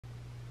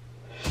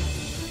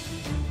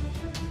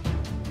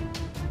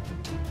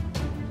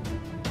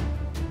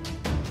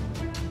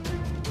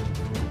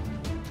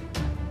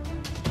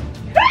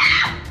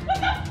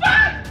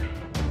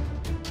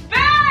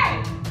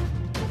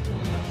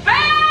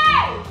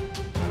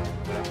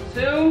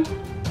2,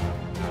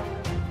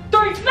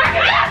 3, smack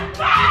it up!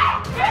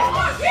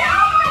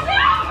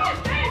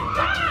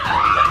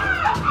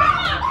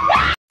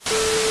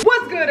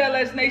 What's good,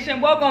 LS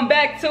Nation? Welcome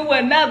back to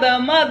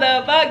another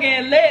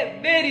motherfucking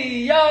lit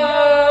video.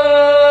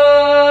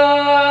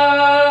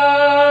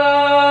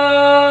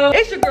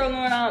 It's your girl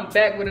Lauryn. I'm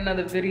back with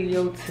another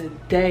video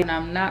today, and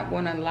I'm not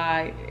gonna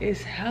lie,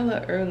 it's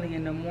hella early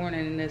in the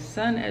morning and the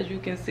sun, as you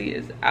can see,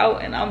 is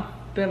out, and I'm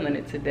feeling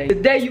it today.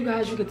 Today, you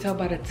guys, you can tell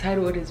by the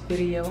title of this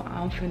video,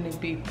 I'm finna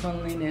be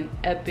pulling an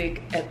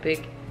epic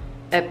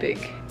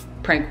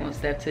prank on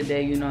Steph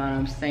today. You know what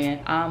I'm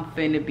saying? I'm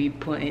finna be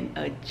putting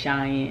a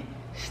giant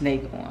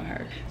snake on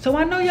her. So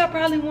I know y'all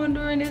probably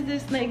wondering, is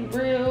this snake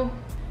real?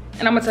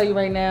 And I'm gonna tell you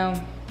right now,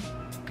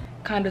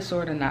 kinda,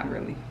 sorta, not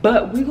really.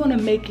 But we're gonna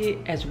make it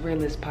as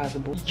real as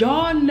possible.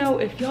 Y'all know,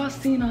 if y'all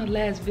seen our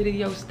last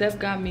video, Steph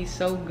got me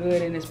so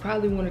good, and it's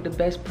probably one of the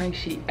best pranks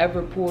she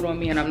ever pulled on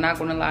me. And I'm not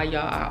gonna lie,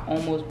 y'all, I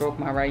almost broke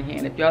my right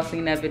hand. If y'all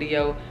seen that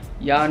video,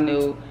 y'all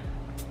knew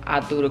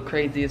I threw the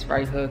craziest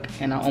right hook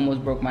and I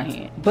almost broke my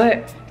hand.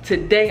 But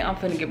today I'm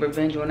finna get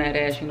revenge on that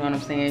ass, you know what I'm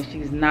saying?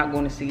 She's not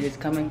gonna see this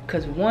coming,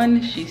 cause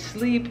 1, she's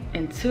asleep,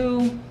 and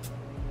 2,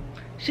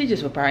 she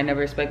just would probably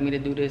never expect me to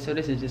do this, so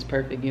this is just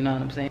perfect, you know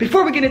what I'm saying?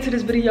 Before we get into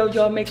this video,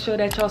 y'all, make sure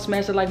that y'all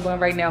smash the like button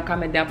right now,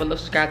 comment down below,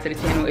 subscribe to the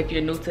channel. If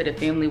you're new to the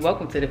family,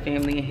 welcome to the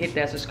family, and hit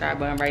that subscribe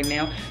button right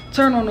now.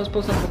 Turn on those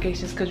post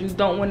notifications, because you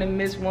don't want to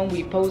miss when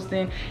we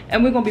posting,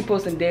 and we're gonna be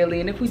posting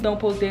daily. And if we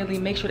don't post daily,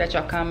 make sure that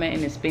y'all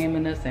commenting and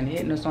spamming us and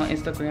hitting us on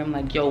Instagram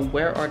like, yo,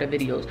 where are the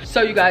videos?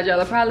 So you guys, y'all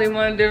are probably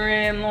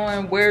wondering,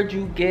 Lauryn, where'd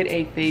you get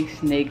a fake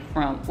snake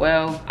from?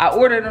 Well, I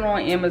ordered it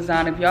on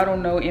Amazon. If y'all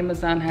don't know,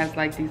 Amazon has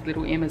like these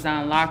little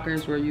Amazon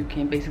lockers where you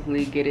can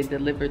basically get it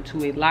delivered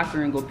to a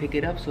locker and go pick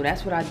it up. So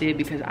that's what I did,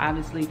 because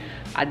obviously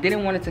I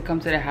didn't want it to come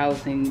to the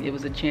house, and it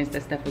was a chance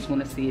that Steph was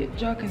gonna see it.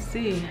 Y'all can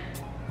see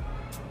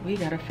we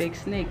got a fake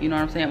snake, you know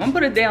what I'm saying? I'm gonna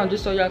put it down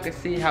just so y'all can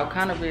see how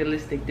kind of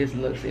realistic this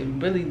looks. It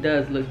really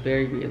does look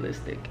very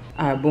realistic.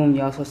 All right, boom,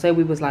 y'all. So say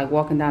we was like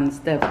walking down the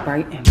steps,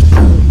 right? And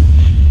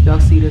y'all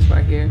see this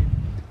right here?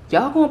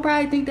 Y'all gonna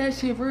probably think that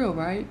shit real,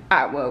 right?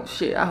 All right, well,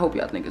 shit, I hope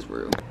y'all think it's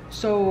real.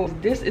 So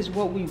this is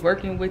what we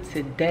working with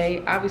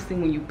today. Obviously,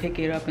 when you pick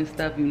it up and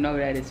stuff, you know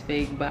that it's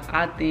fake. But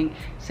I think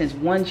since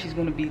 1, she's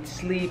gonna be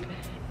asleep,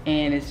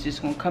 and it's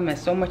just gonna come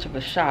as so much of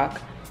a shock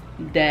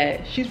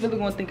that she's really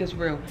gonna think it's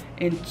real.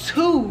 And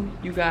 2,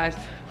 you guys,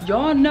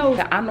 y'all know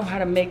that I know how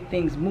to make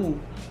things move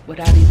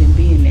without even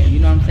being there, you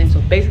know what I'm saying? So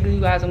basically,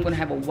 you guys, I'm gonna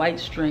have a white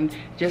string,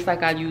 just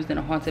like I used in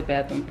a haunted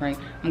bathroom prank.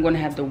 I'm gonna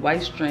have the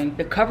white string.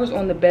 The covers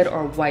on the bed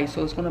are white,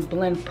 so it's gonna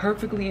blend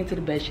perfectly into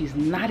the bed. She's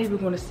not even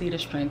gonna see the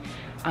string.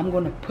 I'm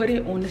gonna put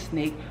it on the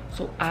snake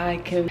so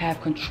I can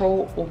have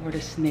control over the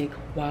snake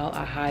while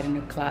I hide in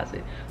the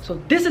closet.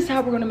 So this is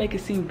how we're gonna make it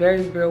seem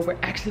very real. We're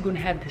actually gonna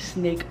have the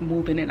snake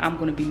moving, and I'm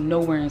gonna be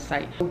nowhere in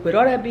sight. With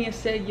all that being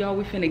said, y'all,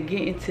 we finna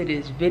get into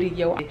this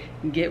video.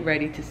 Get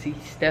ready to see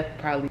Steph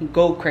probably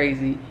go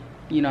crazy,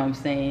 you know what I'm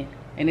saying?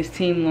 And it's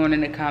Team Lauryn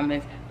in the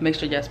comments. Make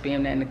sure y'all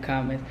spam that in the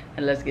comments,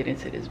 and let's get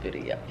into this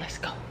video. Let's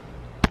go.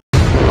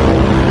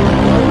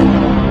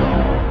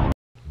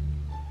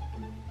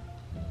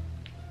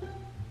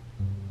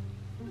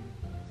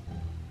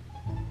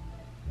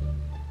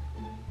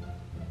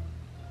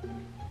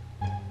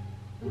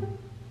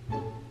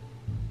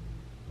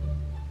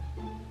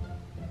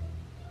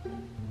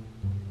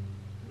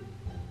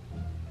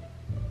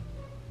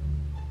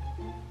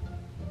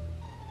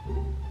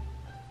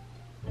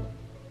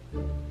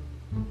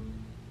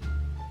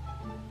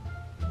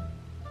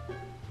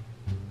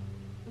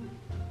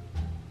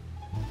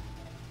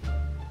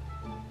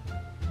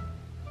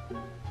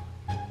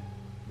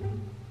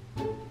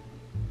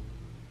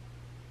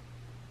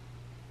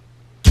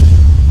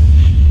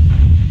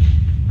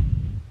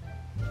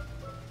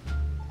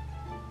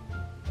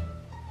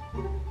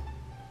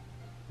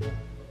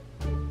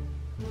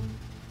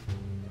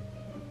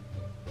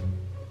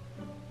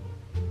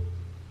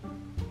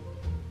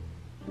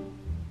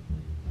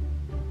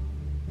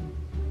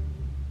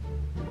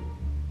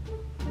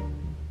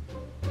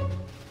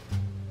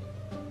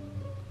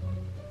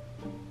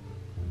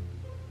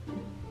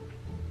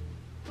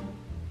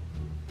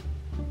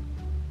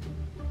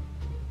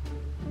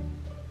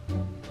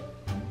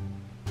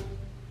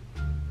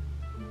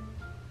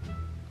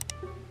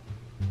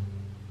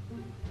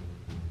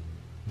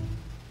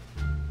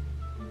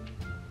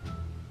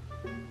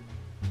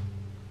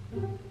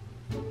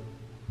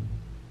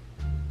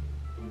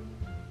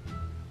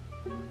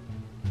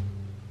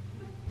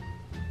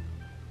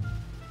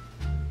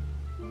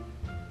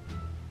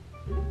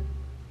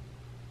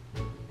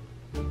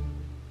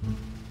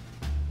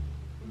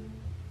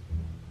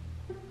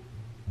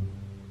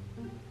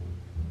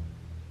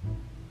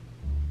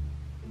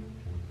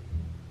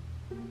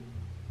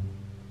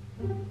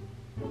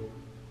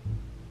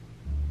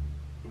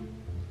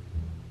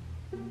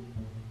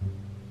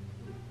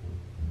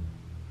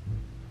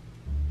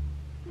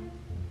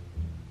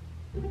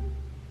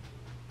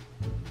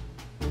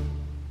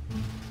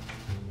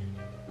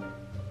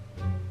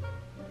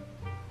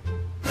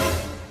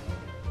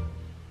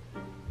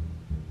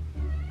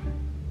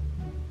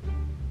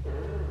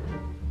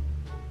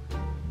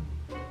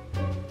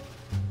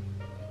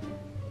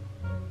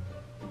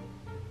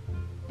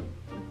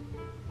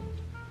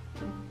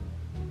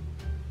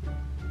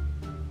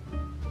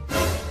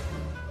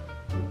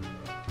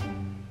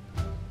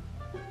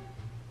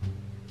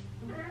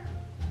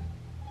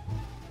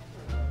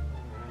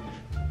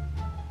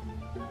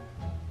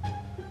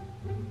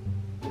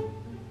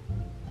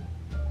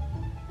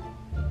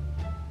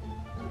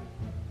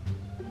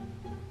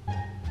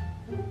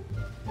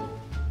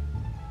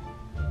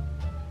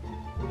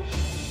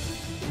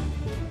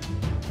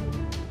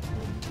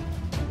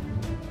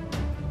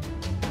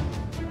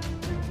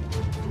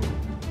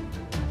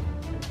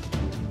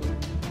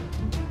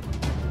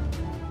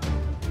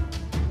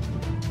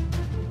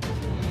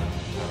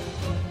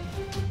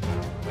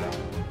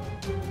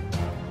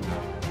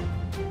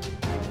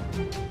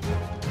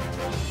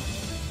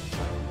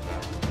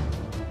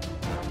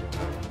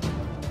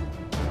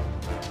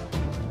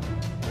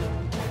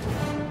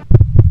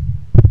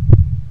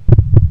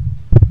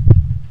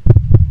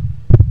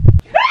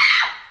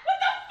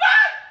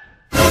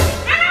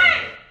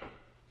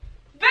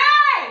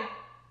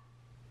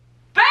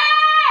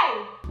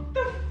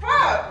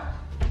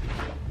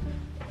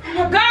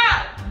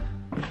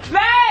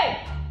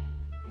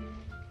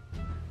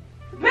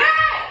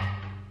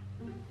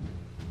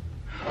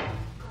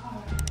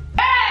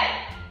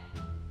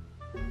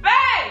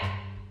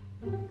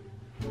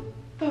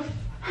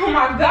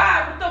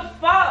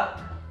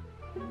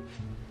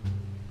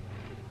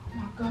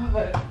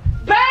 God.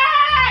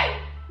 Babe!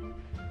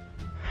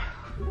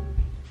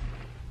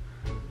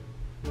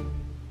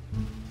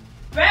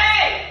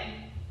 Babe!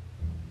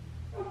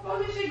 Where the fuck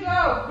did she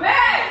go?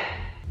 Babe!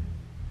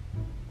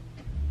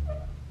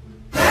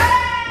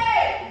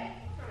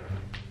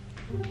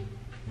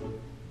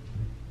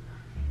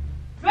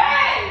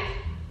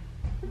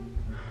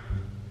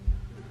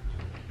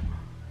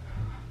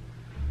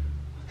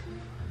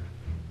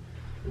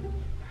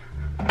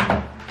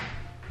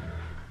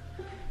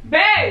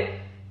 Babe!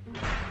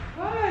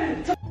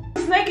 What? There's a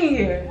snake in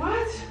here.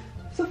 What?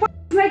 There's a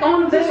snake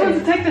on the bed. This one's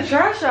to take the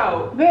trash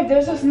out. Babe,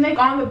 there's a snake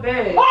on the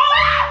bed. Oh!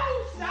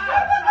 Stop!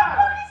 What the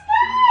fuck is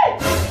that?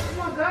 Oh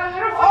my god, how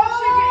the fuck did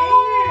she get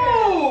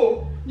in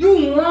here?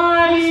 You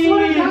lying! I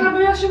swear to god,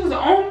 babe, that shit was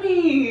on me.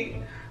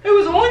 It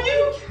was on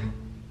you?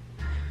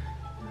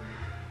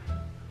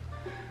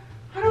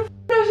 How the fuck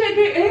did that shit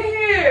get in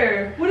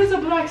here? What is a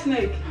black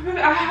snake? Babe,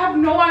 I have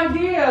no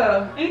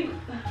idea.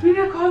 We need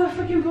to call the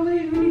freaking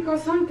police. We need to call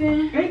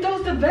something. Ain't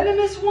those the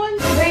venomous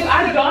ones? Babe,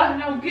 I got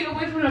no. Get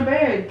away from the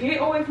bed. Get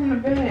away from the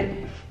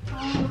bed.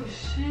 Oh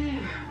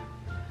shit.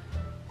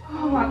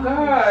 Oh my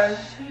god.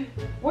 Shit.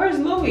 Where's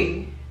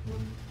Louie?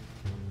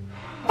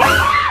 Stop!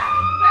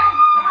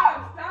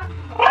 Stop!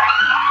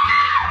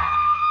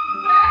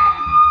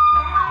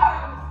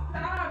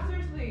 Stop!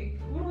 Seriously.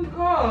 What do we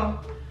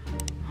call?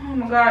 Oh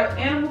my god.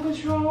 Animal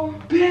control.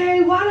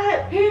 Babe, why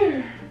that?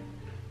 Here.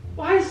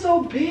 Why is it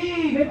so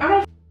big? Babe, I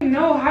don't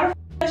know how the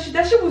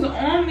that shit was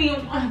on me.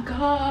 Oh my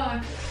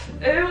god.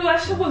 Ew,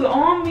 that shit was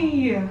on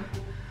me.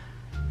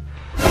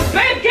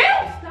 Babe, get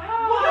up!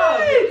 Stop!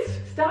 What?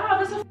 Stop,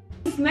 that's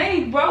a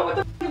snake, bro. What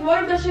the fuck?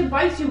 What if that shit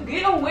bites you?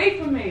 Get away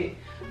from it.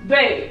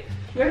 Babe,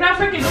 you're not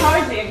freaking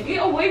Tarzan.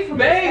 Get away from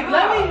it. Babe,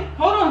 let me,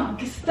 hold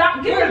on.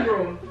 Stop, get in the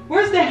room.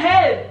 Where's the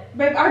head?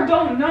 Babe, I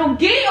don't know.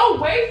 Get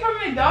away from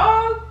it,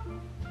 dog.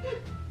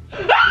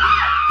 Stop.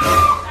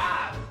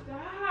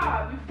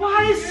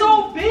 Why is it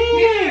so big?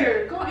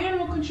 Here, call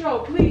animal control,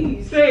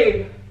 please.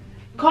 Babe,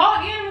 call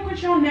animal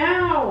control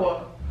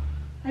now.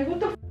 Like, what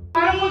the f?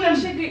 Why don't that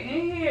shit get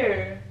in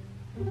here?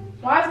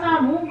 Why is it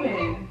not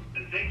moving?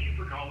 And thank you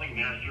for calling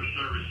Master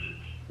Services.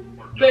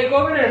 Babe, go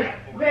over there.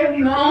 Babe,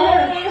 no.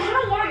 I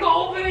don't want to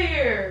go over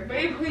there.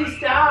 Babe, please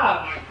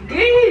stop.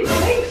 Babe,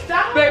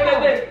 stop.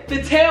 Babe.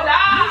 The tail.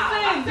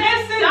 Stop.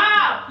 Listen.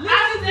 Stop. I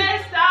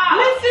said stop.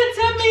 Listen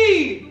to me.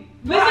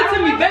 Listen to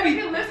me, baby.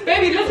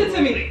 Baby, listen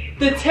to me.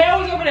 The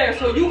tail is over there,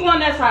 so you go on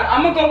that side.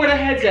 I'm gonna go where the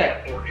head's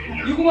at.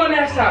 You go on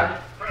that side.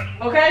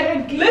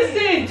 Okay?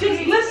 Listen,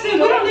 just listen.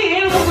 We don't need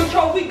animal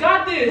control. We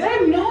got this.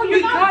 Babe, no,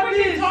 you're not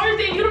freaking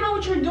Tarzan. You don't know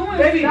what you're doing.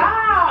 Baby,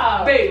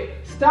 stop. Babe,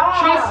 stop.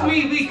 Trust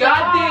me, we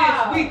got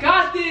this. We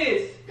got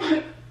this.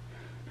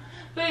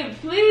 Babe,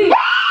 please.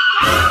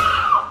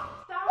 Stop.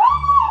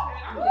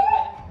 I'm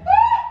leaving.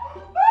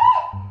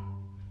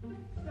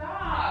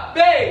 Stop.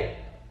 Babe.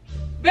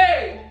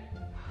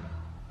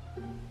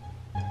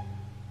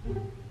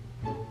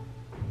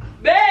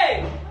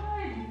 Babe!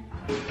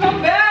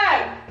 Come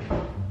back!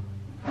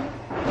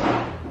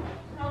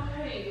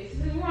 Okay,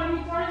 so you want to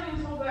be Tarzan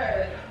so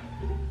bad.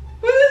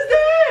 What is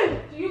that?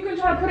 You can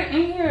try to put it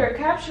in here,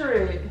 capture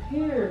it.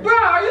 Here. Bro,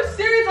 are you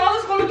serious? All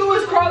it's gonna do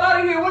is crawl out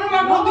of here. What am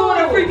I gonna do in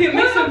a freaking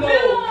mixing bowl? Put a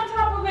pillow on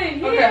top of it.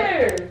 Here.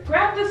 Okay.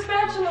 Grab the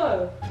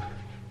spatula.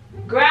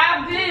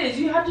 Grab this.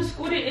 You have to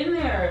scoot it in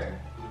there.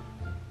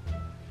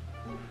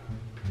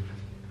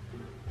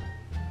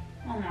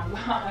 Oh my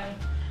god.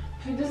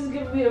 This is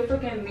giving me a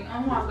freaking,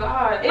 oh my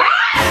god. Oh,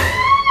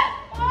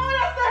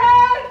 that's the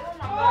head!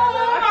 Oh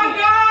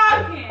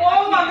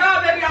my god,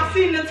 baby, I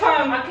seen the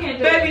tongue. I can't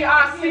do it. Baby,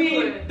 I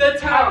seen the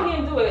tongue. I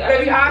can't do it.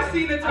 Baby, I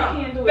seen the tongue. I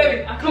can't do it.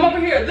 Baby, come over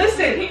here.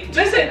 Listen,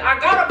 I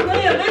got a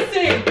plan.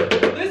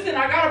 Listen,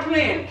 I got a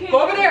plan. Go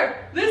over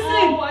there.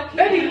 Listen,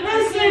 baby,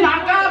 listen,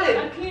 I got it.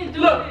 I can't do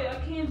it. Look,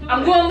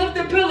 I'm gonna lift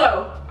the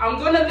pillow.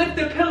 When I lift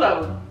the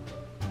pillow,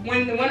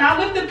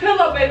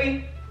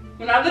 baby.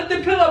 When I lift the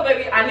pillow,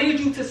 baby, I need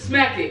you to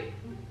smack it.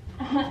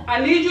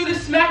 I need you to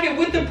smack it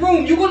with the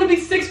broom. You're gonna be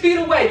 6 feet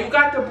away. You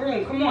got the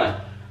broom. Come on.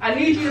 I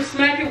need you to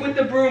smack it with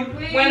the broom.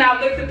 Please. When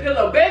I lift the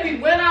pillow. Baby,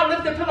 when I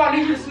lift the pillow, I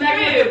need you to smack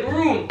it with the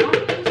broom.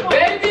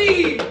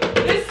 Baby,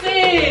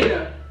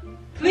 listen.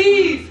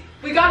 Please.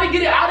 We gotta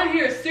get it out of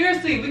here.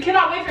 Seriously. We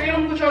cannot wait for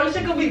animal control. This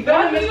shit could be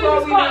venomous for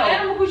all we know.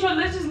 Animal control.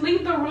 Let's just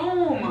leave the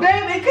room.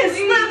 Baby, it can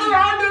slither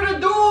under the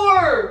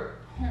door.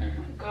 Oh my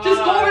god.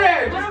 Just go over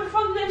there. How the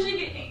fuck did that shit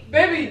get in?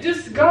 Baby,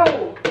 just go.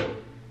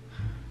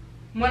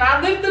 When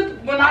I lift the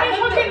pillow,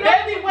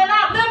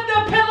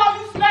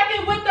 you smack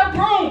it with the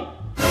broom.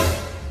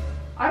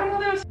 I didn't know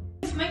there was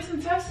snakes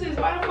in Texas.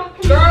 Why the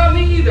fuck? Girl,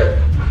 me either.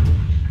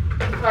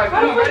 Alright,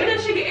 come on, ready? How did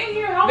that shit get in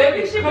here? How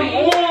baby, come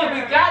on,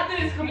 we got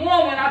this. Come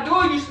on, when I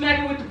do it, you smack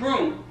it with the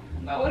broom.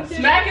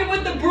 Smack it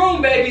with the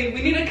broom, baby.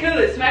 We need to kill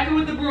it. Smack it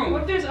with the broom.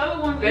 What if there's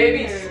other ones in here?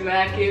 Baby,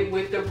 smack it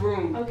with the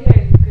broom.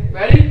 Okay.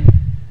 Ready?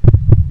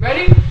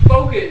 Ready?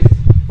 Focus.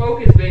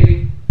 Focus,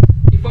 baby.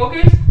 You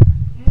focus?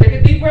 Take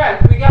a deep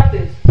breath. We got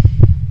this.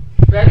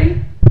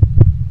 Ready?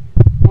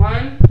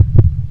 1,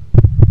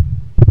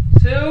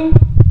 2,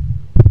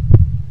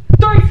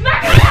 3.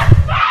 Smack it!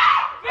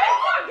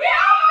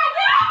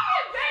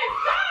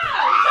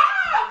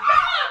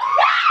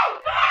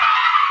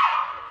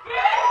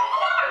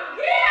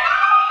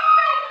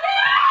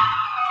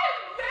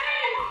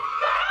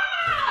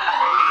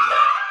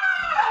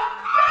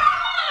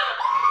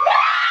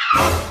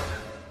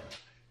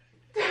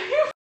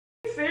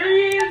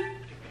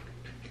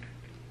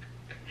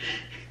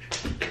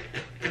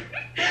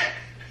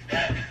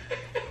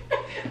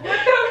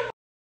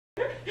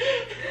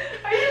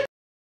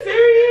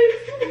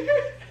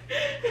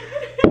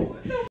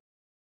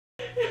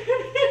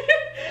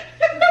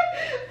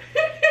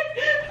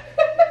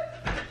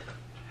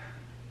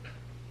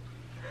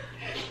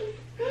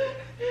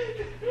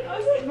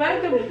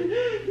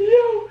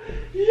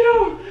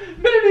 Yo,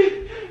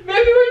 baby,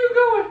 where you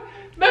going?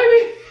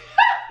 Baby.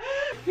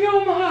 Yo,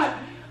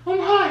 I'm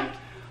hot.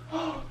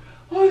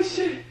 Oh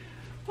shit.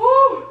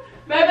 Oh,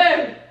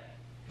 baby.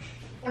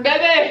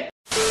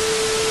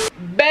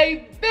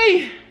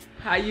 Baby.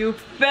 How you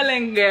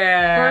feeling,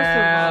 girl? First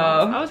of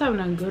all, I was having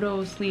a good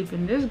old sleep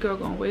and this girl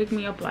gonna wake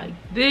me up like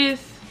this.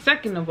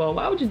 Second of all,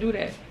 why would you do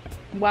that?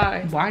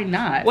 Why? Why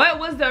not? What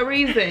was the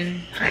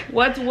reason?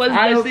 What was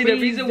Honestly, the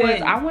reason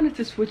was I wanted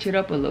to switch it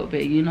up a little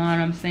bit. You know what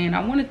I'm saying?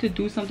 I wanted to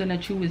do something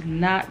that you was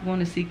not going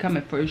to see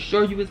coming. For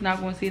sure, you was not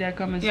going to see that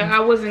coming. Yeah, I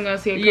wasn't going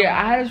to see it coming. Yeah,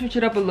 I had to switch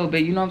it up a little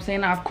bit. You know what I'm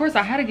saying? Now, of course,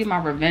 I had to get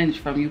my revenge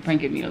from you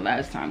pranking me the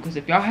last time. Because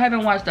if y'all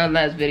haven't watched that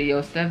last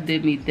video, Steph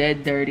did me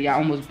dead dirty. I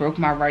almost broke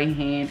my right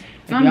hand.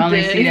 If y'all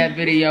didn't see that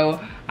video,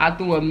 I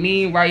threw a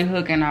mean right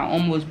hook and I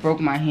almost broke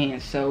my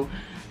hand. So,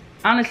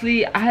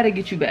 honestly, I had to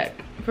get you back.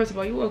 First of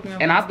all, you woke me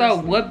up. And I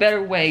thought, what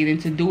better way than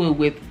to do it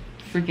with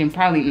freaking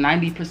probably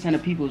 90%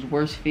 of people's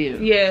worst fear?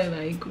 Yeah,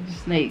 like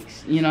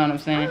snakes. You know what I'm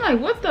saying? I'm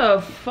like, what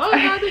the fuck?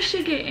 How this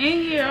shit get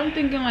in here? I'm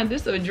thinking like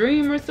this is a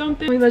dream or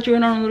something. Let me let you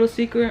in on a little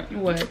secret.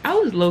 What? I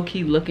was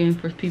low-key looking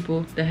for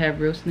people that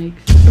have real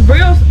snakes.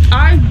 Real?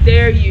 I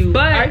dare you.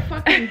 But I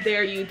fucking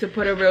dare you to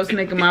put a real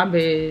snake in my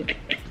bed.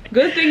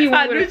 Good thing you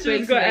went with a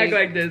fake snake. Act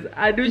like this.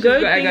 I knew she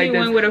was gonna act like this. Good thing you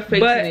went with a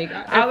fake snake.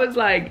 I was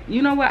like,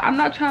 you know what? I'm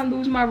not trying to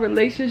lose my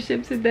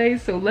relationship today,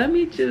 so let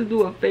me just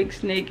do a fake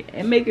snake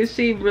and make it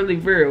seem really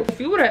real.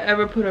 If you would have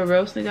ever put a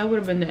real snake, that would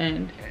have been the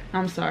end.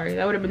 I'm sorry.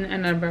 That would have been the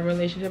end of our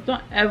relationship.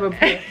 Don't ever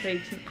put a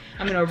fake snake,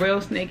 a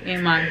real snake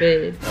in my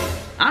bed.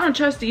 I don't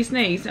trust these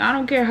snakes. I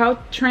don't care how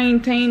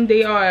tame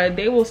they are.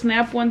 They will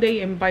snap one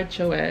day and bite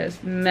your ass.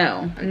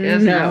 No. I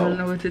guess I don't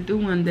know what to do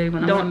one day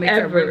when I want to make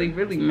her really,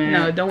 really mad.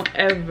 No, don't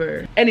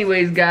ever.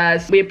 Anyways,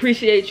 guys, we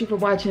appreciate you for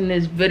watching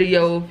this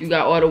video. If you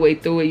got all the way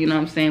through it, you know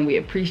what I'm saying? We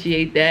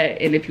appreciate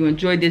that. And if you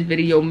enjoyed this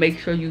video, make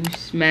sure you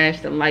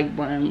smash the like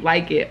button.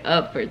 Like it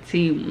up for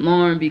Team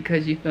Lauryn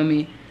because you feel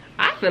me?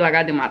 I feel like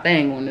I did my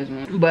thing on this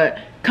one. But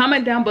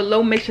comment down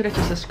below, make sure that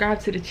you subscribe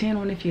to the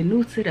channel, and if you're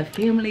new to the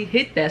family,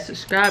 hit that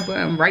subscribe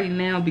button right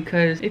now,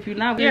 because if you're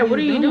not, what are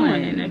you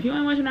doing? If you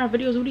ain't watching our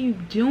videos, what are you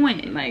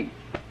doing? Like,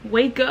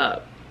 wake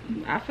up.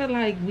 I feel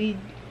like we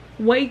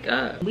wake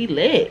up. We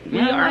lit. We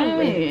are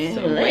lit.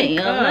 So wake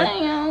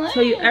up.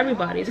 Tell you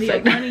everybody. Tell your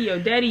granny, your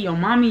daddy, your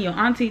mommy, your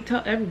auntie.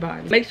 Tell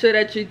everybody. Make sure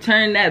that you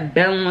turn that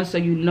bell on so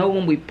you know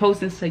when we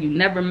posting, so you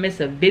never miss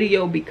a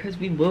video, because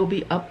we will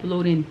be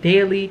uploading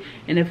daily.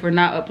 And if we're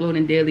not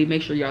uploading daily,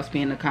 make sure y'all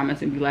spam in the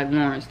comments and be like,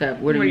 Lauryn, Steph,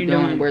 what are you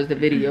doing? Where's the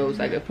videos?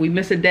 Like, if we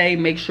miss a day,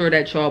 make sure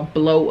that y'all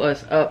blow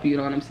us up. You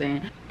know what I'm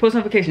saying? Post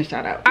notification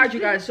shout out. Alright, you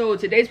guys, so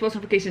today's post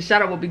notification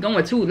shout out will be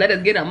going to, let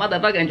us get a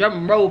motherfucking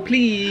drum roll,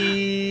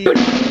 please.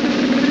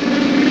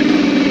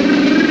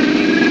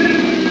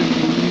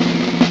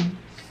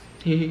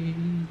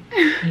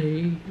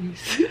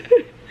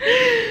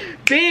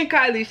 Ben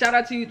Kylie, shout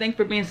out to you. Thanks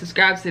for being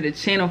subscribed to the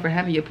channel, for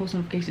having your post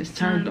notifications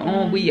turned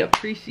on. We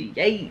appreciate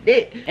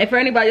it. And for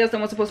anybody else that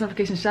wants to post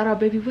notifications shout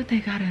out, baby, what they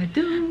gotta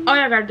do? All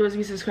y'all gotta do is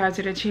be subscribed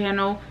to the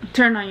channel,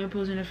 turn on your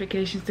post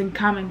notifications, and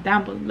comment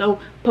down below.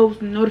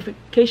 Post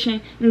notification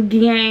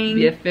gang.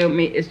 Yeah, feel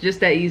me? It's just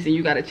that easy.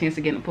 You got a chance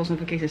to get a post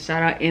notification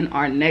shout out in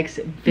our next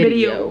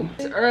video.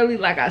 It's early,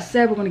 like I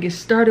said. We're gonna get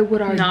started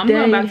with our day. I'm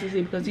going back to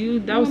sleep because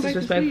that was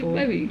disrespectful.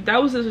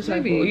 That was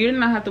disrespectful. You did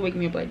not have to wake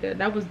me up like that.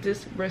 That was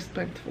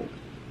disrespectful.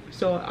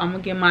 So I'm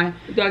gonna get my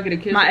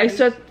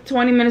extra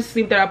 20 minutes of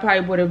sleep that I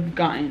probably would have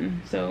gotten.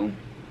 So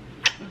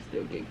I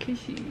still get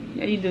kisses.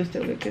 Yeah, you do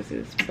still get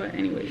kisses. But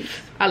anyways,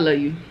 I love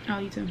you. Oh,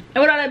 you too. And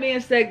with all that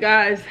being said,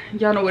 guys,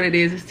 y'all know what it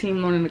is. It's Team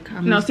Lauryn in the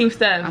comments. No, Team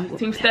Steph.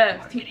 Team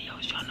Steph.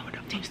 Videos, y'all know what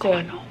I'm Team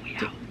Steph.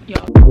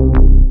 Y'all.